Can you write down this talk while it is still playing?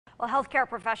Well, healthcare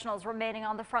professionals remaining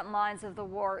on the front lines of the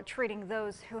war, treating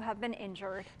those who have been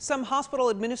injured. Some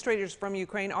hospital administrators from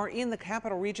Ukraine are in the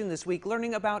capital region this week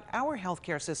learning about our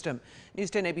healthcare system. News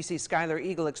 10 ABC's Skylar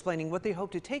Eagle explaining what they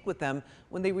hope to take with them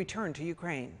when they return to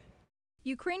Ukraine.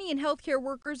 Ukrainian healthcare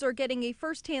workers are getting a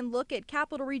first-hand look at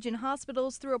Capital Region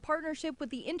hospitals through a partnership with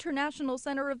the International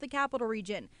Center of the Capital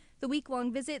Region. The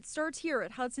week-long visit starts here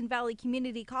at Hudson Valley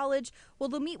Community College, where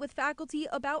they'll meet with faculty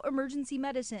about emergency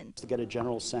medicine. To get a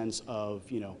general sense of,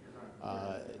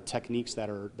 techniques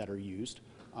that are used,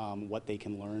 what they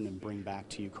can learn and bring back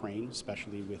to Ukraine,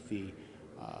 especially with the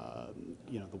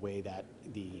way that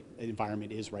the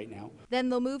environment is right now. Then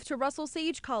they'll move to Russell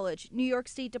Sage College, New York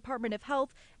State Department of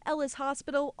Health, Ellis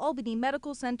Hospital, Albany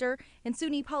Medical Center, and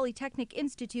SUNY Polytechnic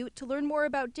Institute to learn more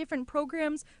about different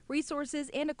programs,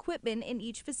 resources, and equipment in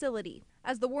each facility.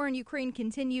 As the war in Ukraine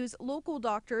continues, local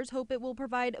doctors hope it will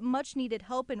provide much needed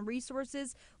help and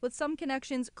resources, with some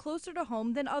connections closer to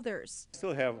home than others. I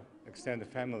still have extended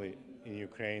family in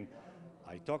Ukraine.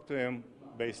 I talk to them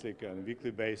basically on a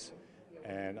weekly basis,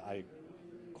 and I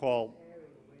call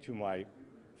to my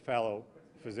fellow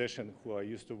physician who I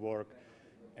used to work,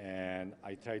 and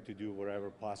I try to do whatever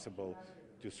possible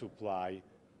to supply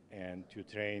and to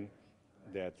train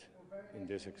that in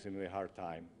this extremely hard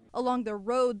time. Along the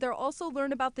road, they'll also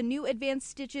learn about the new advanced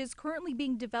stitches currently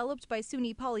being developed by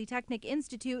SUNY Polytechnic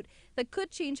Institute that could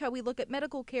change how we look at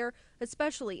medical care,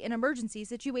 especially in emergency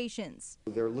situations.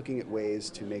 They're looking at ways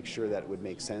to make sure that it would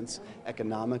make sense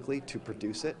economically to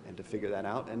produce it and to figure that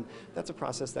out. And that's a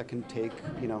process that can take,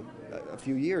 a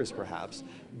few years perhaps.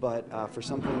 But for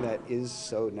something that is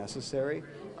so necessary,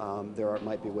 there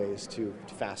might be ways to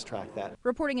fast track that.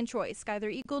 Reporting in Troy, Skylar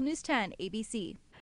Eagle, News 10 ABC.